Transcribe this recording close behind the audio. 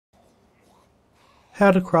How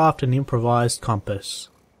to craft an improvised compass.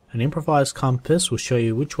 An improvised compass will show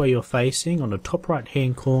you which way you're facing on the top right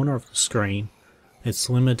hand corner of the screen. It's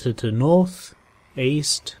limited to north,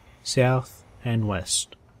 east, south and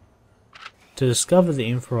west. To discover the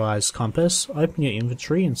improvised compass, open your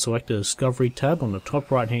inventory and select the Discovery tab on the top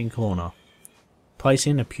right hand corner. Place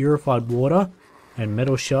in a purified water and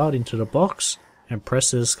metal shard into the box and press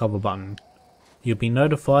the Discover button. You'll be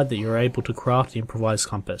notified that you're able to craft the improvised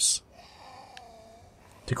compass.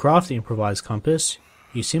 To craft the improvised compass,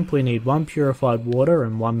 you simply need one purified water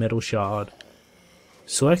and one metal shard.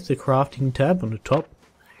 Select the crafting tab on the top,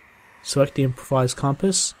 select the improvised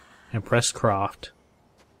compass and press craft.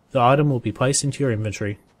 The item will be placed into your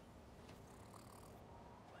inventory.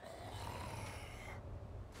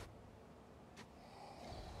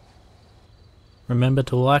 Remember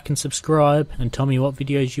to like and subscribe and tell me what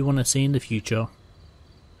videos you want to see in the future.